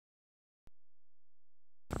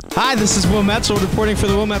Hi, this is Will Maetzold reporting for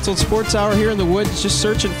the Will Maetzold Sports Hour here in the woods, just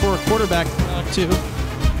searching for a quarterback to.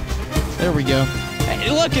 There we go.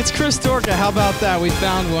 Hey, look, it's Chris Dorka. How about that? We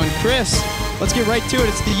found one. Chris, let's get right to it.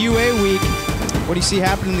 It's the UA week. What do you see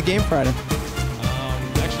happening in the game Friday?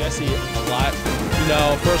 Actually, I see a lot. You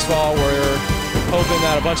know, first of all, we're hoping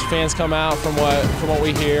that a bunch of fans come out from what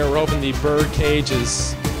we hear. We're hoping the bird cage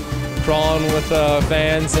is crawling with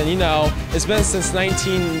fans, and you know, it's been since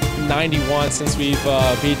 1991 since we've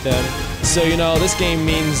beat them. So you know, this game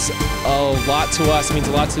means a lot to us. It means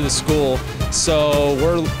a lot to the school. So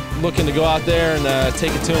we're looking to go out there and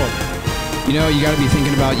take it to them. You know, you got to be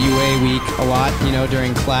thinking about UA week a lot. You know,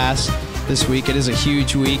 during class this week, it is a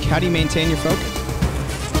huge week. How do you maintain your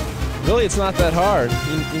focus? Really, it's not that hard.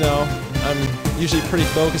 You know, I'm usually pretty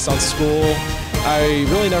focused on school. I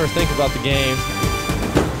really never think about the game.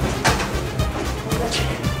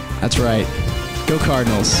 That's right. Go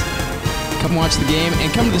Cardinals. Come watch the game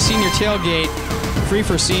and come to the senior tailgate. Free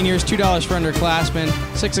for seniors, $2 for underclassmen,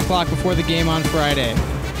 6 o'clock before the game on Friday.